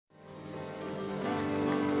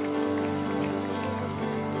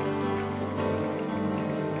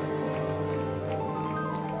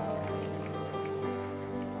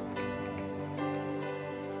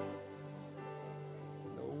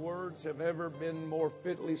words have ever been more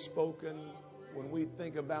fitly spoken when we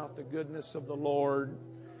think about the goodness of the Lord.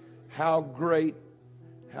 How great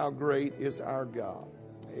is our God.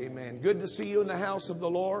 Amen. Good to see you in the house of the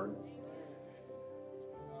Lord.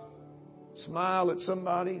 Smile at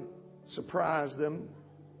somebody. Surprise them.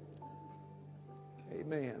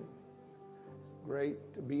 Amen.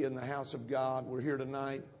 Great to be in the house of God. We're here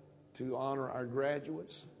tonight to honor our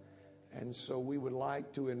graduates. And so we would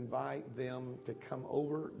like to invite them to come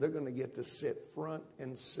over. They're going to get to sit front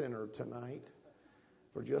and center tonight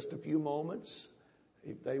for just a few moments.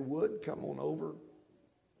 If they would, come on over.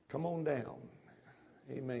 Come on down.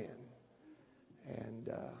 Amen. And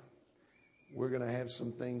we're going to have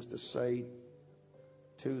some things to say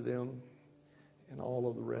to them. And all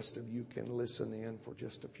of the rest of you can listen in for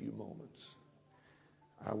just a few moments.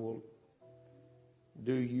 I will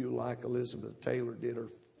do you like Elizabeth Taylor did her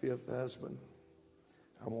fifth husband.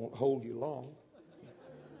 I won't hold you long.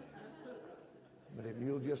 But if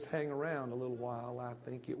you'll just hang around a little while, I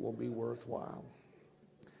think it will be worthwhile.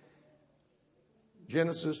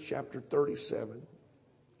 Genesis chapter 37.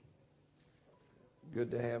 Good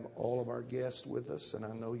to have all of our guests with us, and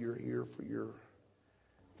I know you're here for your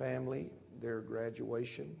family, their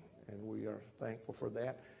graduation, and we are thankful for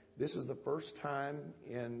that. This is the first time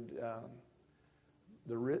in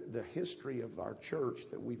the history of our church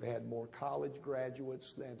that we've had more college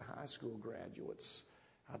graduates than high school graduates.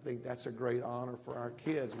 I think that's a great honor for our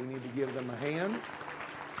kids. We need to give them a hand.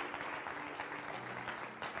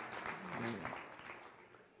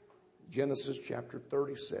 Genesis chapter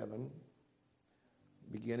 37,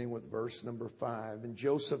 beginning with verse number 5. And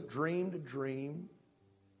Joseph dreamed a dream,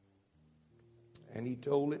 and he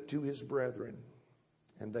told it to his brethren,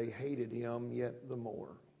 and they hated him yet the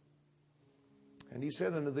more. And he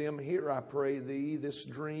said unto them, Hear, I pray thee, this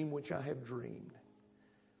dream which I have dreamed.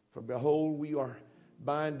 For behold, we are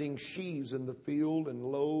binding sheaves in the field, and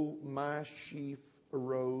lo, my sheaf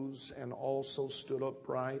arose and also stood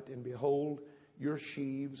upright, and behold, your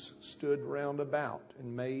sheaves stood round about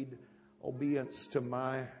and made obeisance to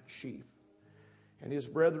my sheaf. And his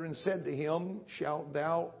brethren said to him, Shalt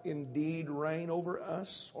thou indeed reign over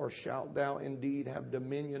us, or shalt thou indeed have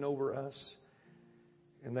dominion over us?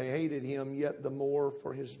 And they hated him yet the more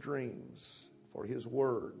for his dreams, for his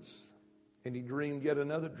words. And he dreamed yet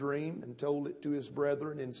another dream, and told it to his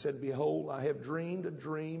brethren, and said, Behold, I have dreamed a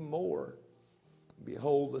dream more.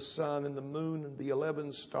 Behold, the sun and the moon and the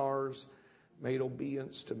 11 stars made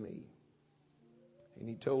obeisance to me. And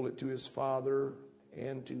he told it to his father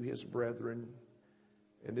and to his brethren.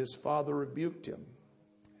 And his father rebuked him,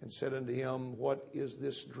 and said unto him, What is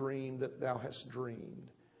this dream that thou hast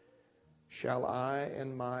dreamed? Shall I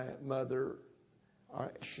and thy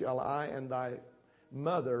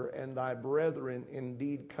mother and thy brethren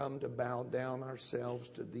indeed come to bow down ourselves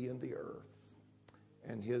to thee in the earth?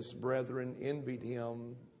 And his brethren envied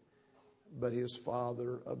him, but his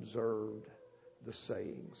father observed the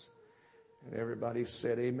sayings. And everybody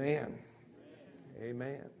said, Amen.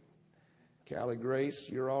 Amen. Callie Grace,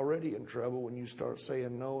 you're already in trouble when you start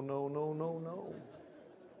saying no, no, no, no, no.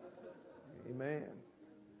 Amen.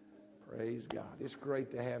 Praise God. It's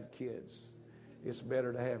great to have kids. It's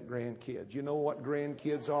better to have grandkids. You know what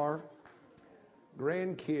grandkids are?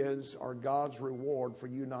 Grandkids are God's reward for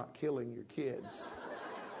you not killing your kids.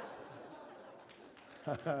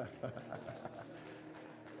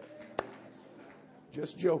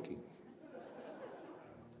 Just joking.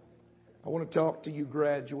 I want to talk to you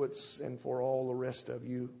graduates and for all the rest of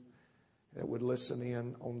you that would listen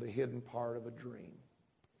in on the hidden part of a dream.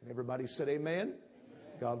 And everybody said amen? Amen.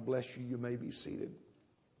 God bless you. You may be seated.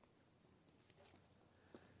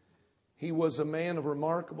 He was a man of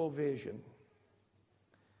remarkable vision,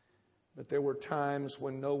 but there were times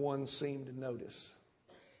when no one seemed to notice.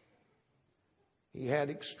 He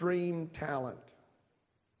had extreme talent,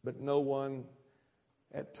 but no one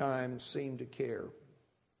at times seemed to care.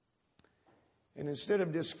 And instead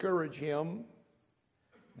of discourage him,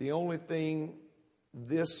 the only thing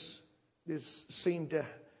this seemed to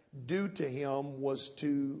do to him was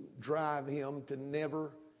to drive him to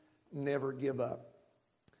never give up.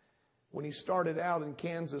 When he started out in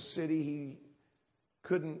Kansas City, he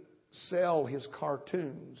couldn't sell his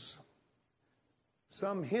cartoons.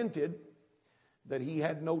 Some hinted that he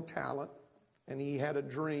had no talent and he had a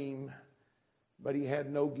dream, but he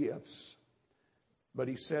had no gifts. But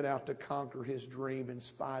he set out to conquer his dream in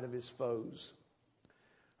spite of his foes.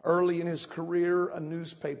 Early in his career, a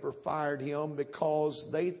newspaper fired him because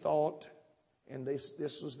they thought, and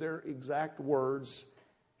this was their exact words,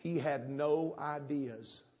 he had no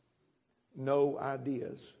ideas. No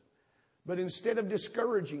ideas. But instead of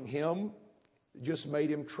discouraging him, It just made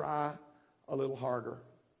him try a little harder.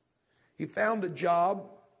 He found a job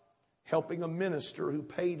helping a minister who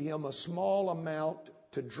paid him a small amount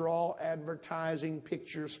to draw advertising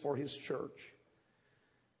pictures for his church.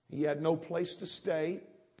 He had no place to stay,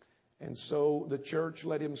 and so the church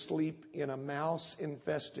let him sleep in a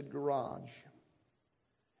mouse-infested garage.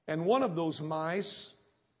 And one of those mice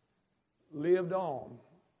lived on.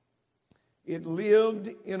 It lived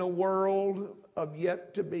in a world of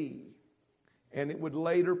yet to be, and it would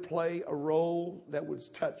later play a role that would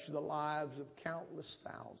touch the lives of countless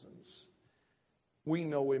thousands. We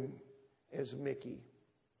know him as Mickey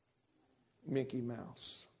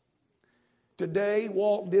Mouse. Today,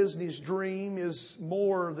 Walt Disney's dream is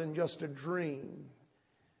more than just a dream.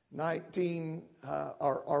 In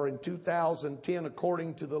 2010,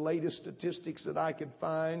 according to the latest statistics that I could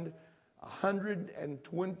find,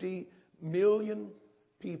 120 million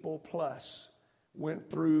people plus went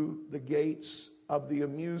through the gates of the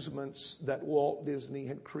amusements that Walt Disney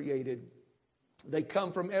had created. They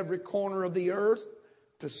come from every corner of the earth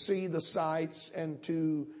to see the sights and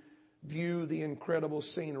to view the incredible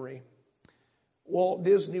scenery. Walt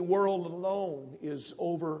Disney World alone is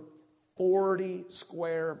over 40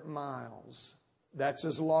 square miles. That's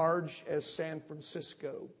as large as San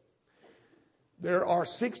Francisco. There are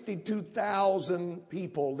 62,000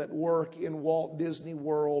 people that work in Walt Disney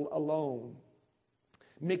World alone.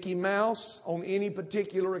 Mickey Mouse, on any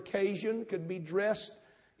particular occasion, could be dressed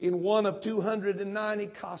in one of 290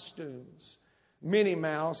 costumes. Minnie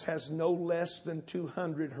Mouse has no less than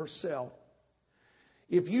 200 herself.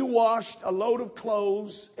 If you washed a load of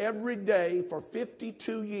clothes every day for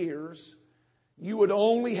 52 years, you would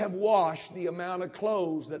only have washed the amount of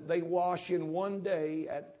clothes that they wash in one day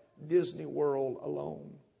at Disney World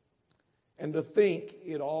alone. And to think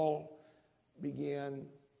it all began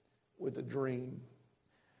with a dream.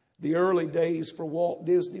 The early days for Walt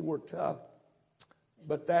Disney were tough,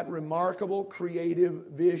 but that remarkable, creative,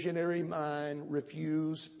 visionary mind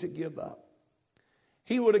refused to give up.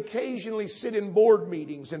 He would occasionally sit in board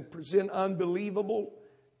meetings and present unbelievable,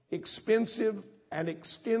 expensive, and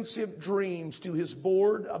extensive dreams to his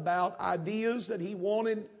board about ideas that he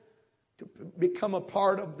wanted to become a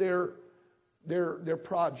part of their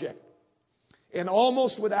project. And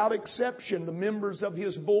almost without exception, the members of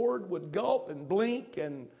his board would gulp and blink,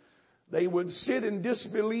 and they would sit in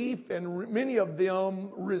disbelief, and many of them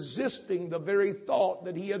resisting the very thought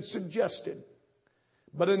that he had suggested.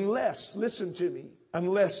 But unless, listen to me,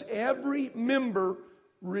 unless every member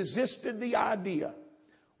resisted the idea,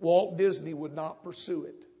 Walt Disney would not pursue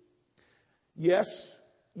it. Yes,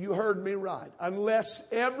 you heard me right. Unless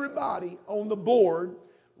everybody on the board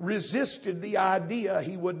resisted the idea,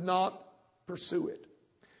 he would not pursue it.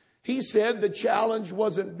 He said the challenge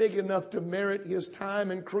wasn't big enough to merit his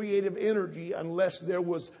time and creative energy unless there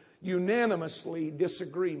was unanimously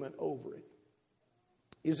disagreement over it.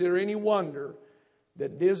 Is there any wonder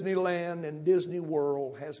that Disneyland and Disney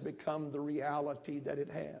World has become the reality that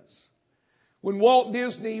it has? When Walt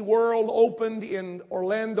Disney World opened in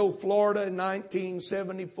Orlando, Florida in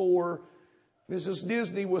 1974, Mrs.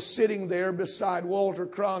 Disney was sitting there beside Walter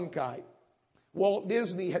Cronkite. Walt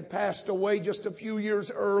Disney had passed away just a few years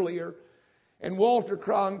earlier, and Walter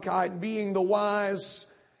Cronkite, being the wise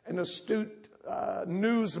and astute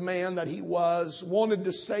newsman that he was, wanted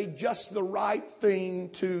to say just the right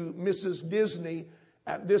thing to Mrs. Disney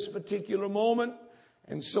at this particular moment.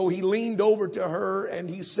 And so he leaned over to her and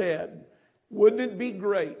he said, "Wouldn't it be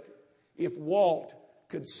great if Walt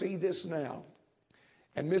could see this now?"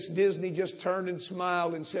 And Miss Disney just turned and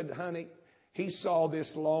smiled and said, "Honey, he saw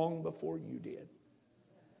this long before you did."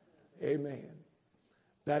 Amen.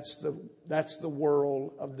 That's the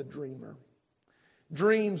world of the dreamer.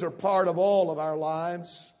 Dreams are part of all of our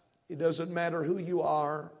lives. It doesn't matter who you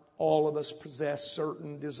are. All of us possess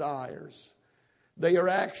certain desires. They are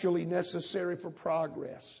actually necessary for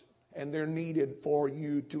progress, and they're needed for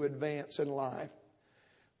you to advance in life.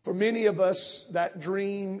 For many of us, that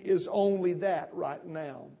dream is only that right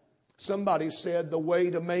now. Somebody said the way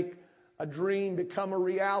to make a dream become a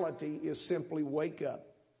reality is simply wake up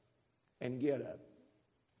and get up.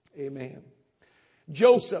 Amen.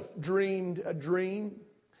 Joseph dreamed a dream.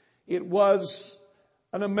 It was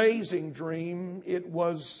an amazing dream. It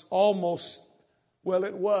was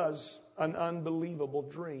an unbelievable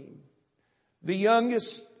dream. The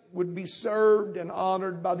youngest would be served and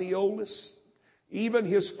honored by the oldest. Even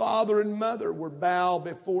his father and mother would bow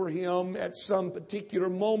before him at some particular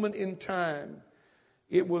moment in time.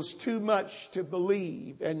 It was too much to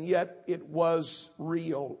believe, and yet it was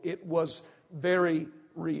real. It was very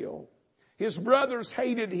real. His brothers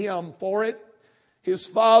hated him for it. His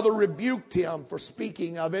father rebuked him for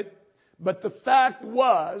speaking of it. But the fact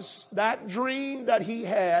was, that dream that he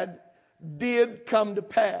had did come to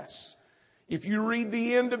pass. If you read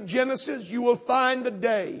the end of Genesis, you will find the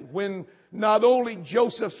day when not only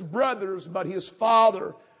Joseph's brothers, but his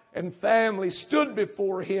father and family stood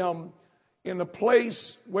before him in a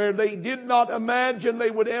place where they did not imagine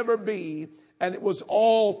they would ever be. And it was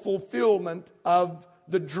all fulfillment of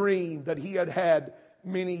the dream that he had had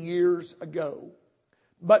many years ago.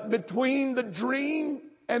 But between the dream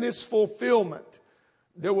and its fulfillment,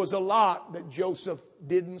 there was a lot that Joseph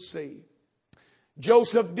didn't see.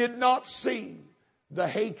 Joseph did not see the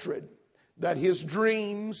hatred that his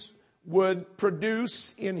dreams would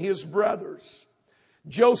produce in his brothers.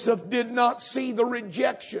 Joseph did not see the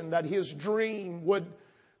rejection that his dream would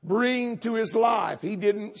bring to his life. He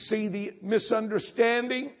didn't see the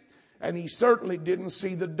misunderstanding, and he certainly didn't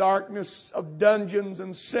see the darkness of dungeons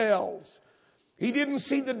and cells. He didn't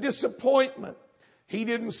see the disappointment. He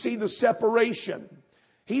didn't see the separation.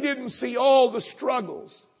 He didn't see all the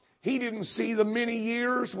struggles. He didn't see the many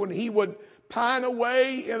years when he would pine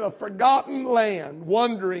away in a forgotten land,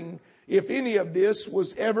 wondering if any of this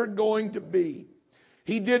was ever going to be.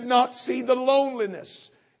 He did not see the loneliness,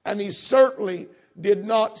 and he certainly did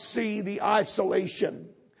not see the isolation.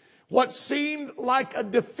 What seemed like a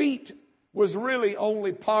defeat was really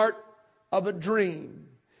only part of a dream,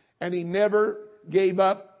 and he never gave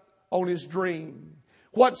up on his dream.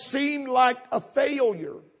 What seemed like a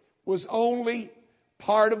failure was only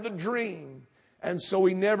part of the dream, and so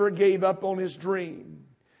he never gave up on his dream.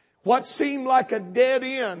 What seemed like a dead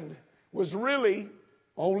end was really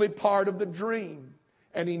only part of the dream,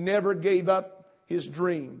 and he never gave up his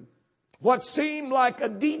dream. What seemed like a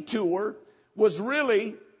detour was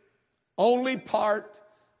really only part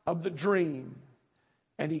of the dream,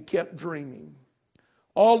 and he kept dreaming.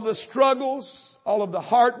 All the struggles, all of the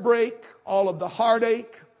heartbreak, all of the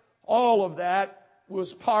heartache, all of that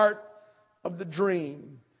was part of the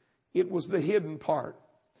dream. It was the hidden part.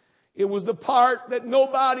 It was the part that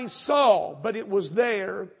nobody saw, but it was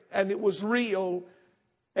there, and it was real,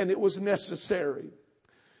 and it was necessary.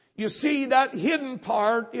 You see, that hidden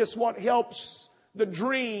part is what helps the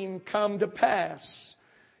dream come to pass.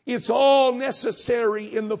 It's all necessary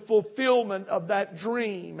in the fulfillment of that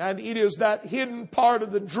dream. And it is that hidden part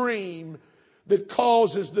of the dream that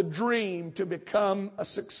causes the dream to become a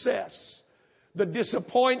success. The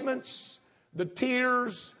disappointments, the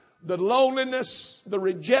tears, the loneliness, the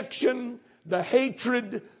rejection, the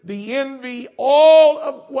hatred, the envy, all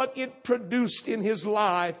of what it produced in his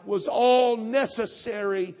life was all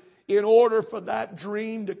necessary in order for that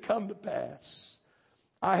dream to come to pass.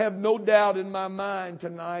 I have no doubt in my mind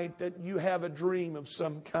tonight that you have a dream of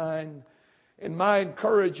some kind. And my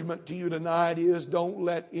encouragement to you tonight is don't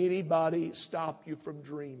let anybody stop you from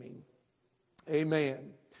dreaming. Amen.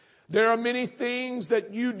 There are many things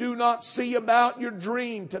that you do not see about your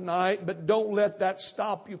dream tonight, but don't let that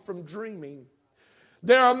stop you from dreaming.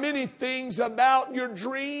 There are many things about your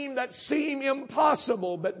dream that seem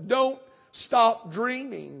impossible, but don't stop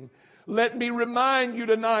dreaming. Let me remind you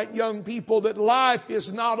tonight, young people, that life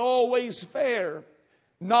is not always fair.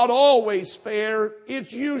 Not always fair.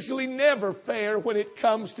 It's usually never fair when it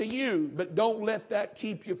comes to you. But don't let that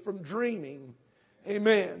keep you from dreaming.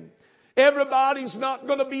 Amen. Everybody's not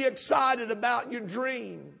going to be excited about your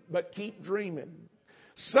dream, but keep dreaming.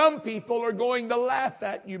 Some people are going to laugh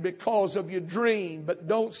at you because of your dream, but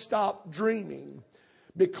don't stop dreaming.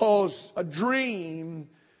 Because a dream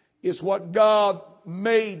is what God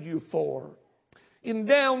made you for. In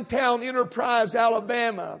downtown Enterprise,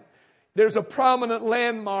 Alabama, there's a prominent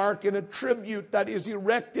landmark and a tribute that is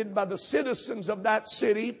erected by the citizens of that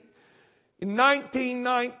city in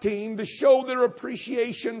 1919 to show their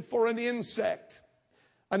appreciation for an insect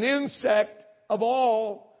of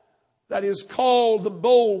all that is called the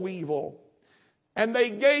boll weevil. And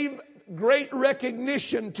they gave great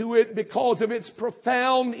recognition to it because of its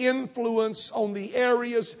profound influence on the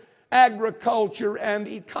area's agriculture and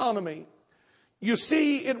economy. You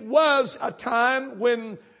see, it was a time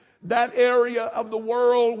when that area of the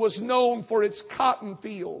world was known for its cotton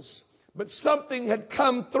fields. But something had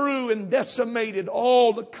come through and decimated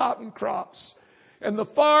all the cotton crops. And the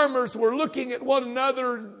farmers were looking at one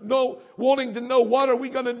another, wanting to know, what are we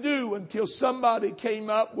going to do? Until somebody came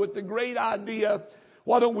up with the great idea,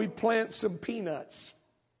 why don't we plant some peanuts?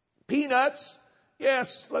 Peanuts?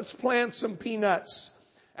 Yes, let's plant some peanuts.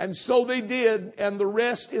 And so they did, and the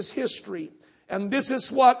rest is history. And this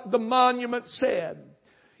is what the monument said.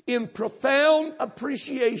 In profound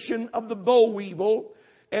appreciation of the boll weevil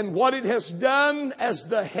and what it has done as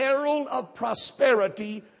the herald of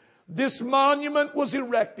prosperity, This monument was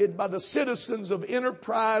erected by the citizens of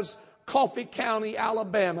Enterprise, Coffee County,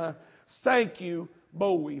 Alabama. Thank you,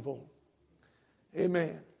 boll weevil.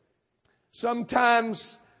 Amen.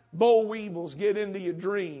 Sometimes boll weevils get into your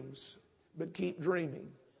dreams, but keep dreaming.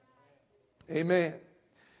 Amen.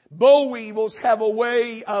 Boll weevils have a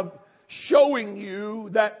way of showing you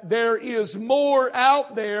that there is more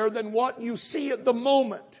out there than what you see at the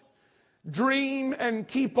moment. Dream and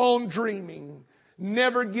keep on dreaming.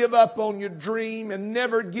 Never give up on your dream and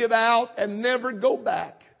never give out and never go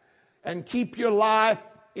back. And keep your life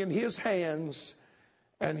in His hands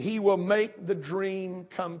and He will make the dream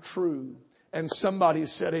come true. And somebody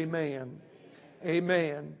said amen.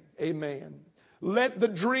 Amen. Amen. Let the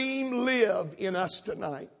dream live in us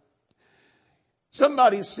tonight.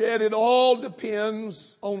 Somebody said it all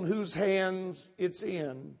depends on whose hands it's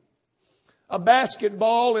in. A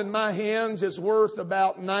basketball in my hands is worth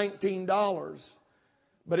about $19.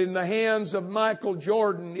 But in the hands of Michael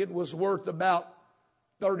Jordan, it was worth about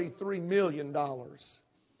 $33 million.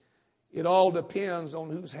 It all depends on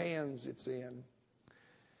whose hands it's in.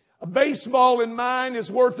 A baseball in mine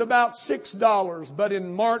is worth about $6, but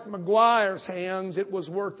in Mark McGuire's hands, it was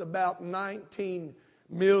worth about $19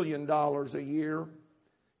 million a year.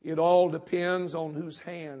 It all depends on whose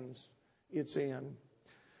hands it's in.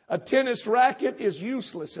 A tennis racket is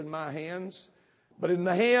useless in my hands, but in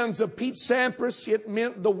the hands of Pete Sampras, it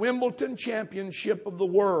meant the Wimbledon Championship of the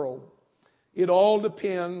world. It all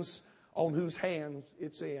depends on whose hands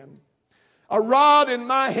it's in. A rod in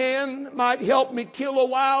my hand might help me kill a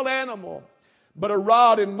wild animal, but a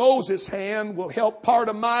rod in Moses' hand will help part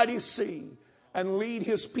a mighty sea and lead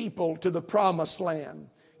his people to the promised land.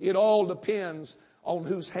 It all depends on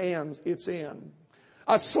whose hands it's in.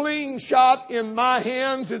 A slingshot in my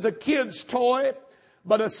hands is a kid's toy,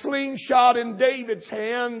 but a slingshot in David's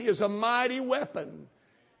hand is a mighty weapon.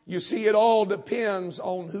 You see, it all depends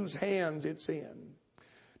on whose hands it's in.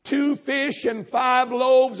 2 fish and 5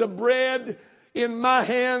 loaves of bread in my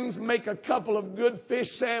hands make a couple of good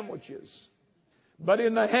fish sandwiches. But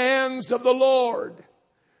in the hands of the Lord,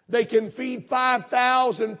 they can feed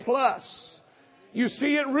 5,000 plus. You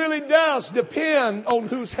see, it really does depend on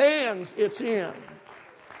whose hands it's in.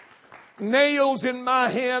 Nails in my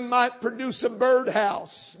hand might produce a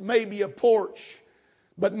birdhouse, maybe a porch.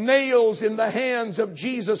 But nails in the hands of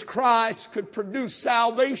Jesus Christ could produce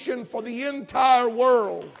salvation for the entire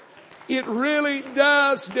world. It really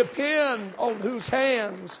does depend on whose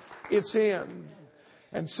hands it's in.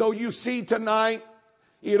 And so you see tonight,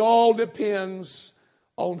 it all depends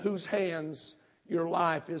on whose hands your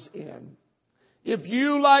life is in. If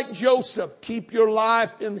you, like Joseph, keep your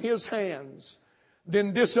life in His hands,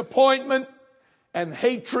 then disappointment and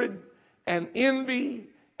hatred and envy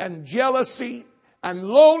and jealousy and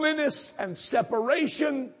loneliness and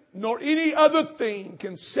separation, nor any other thing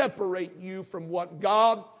can separate you from what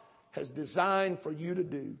God has designed for you to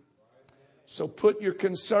do. So put your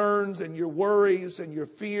concerns and your worries and your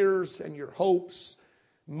fears and your hopes,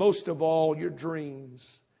 most of all your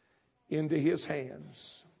dreams, into His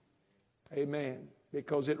hands. Amen.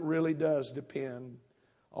 Because it really does depend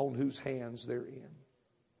on whose hands they're in.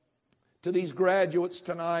 To these graduates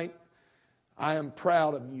tonight, I am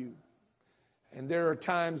proud of you. And there are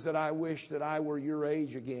times that I wish that I were your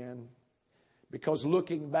age again, because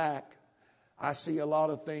looking back, I see a lot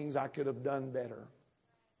of things I could have done better.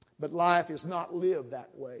 But life is not lived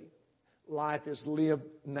that way. Life is lived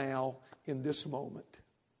now in this moment.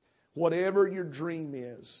 Whatever your dream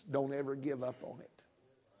is, don't ever give up on it.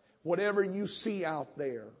 Whatever you see out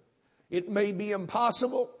there, it may be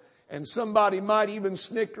impossible, and somebody might even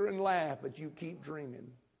snicker and laugh, but you keep dreaming.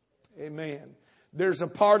 Amen. There's a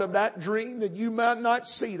part of that dream that you might not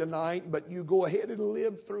see tonight, but you go ahead and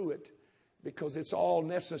live through it, because it's all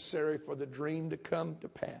necessary for the dream to come to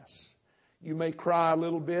pass. You may cry a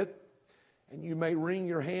little bit, and you may wring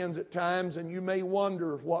your hands at times, and you may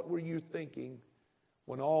wonder, what were you thinking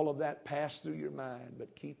when all of that passed through your mind?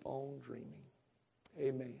 But keep on dreaming.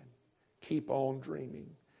 Amen. Keep on dreaming.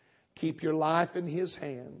 Keep your life in His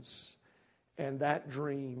hands, and that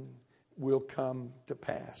dream will come to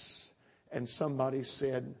pass. And somebody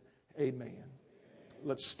said, amen.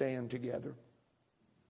 Let's stand together.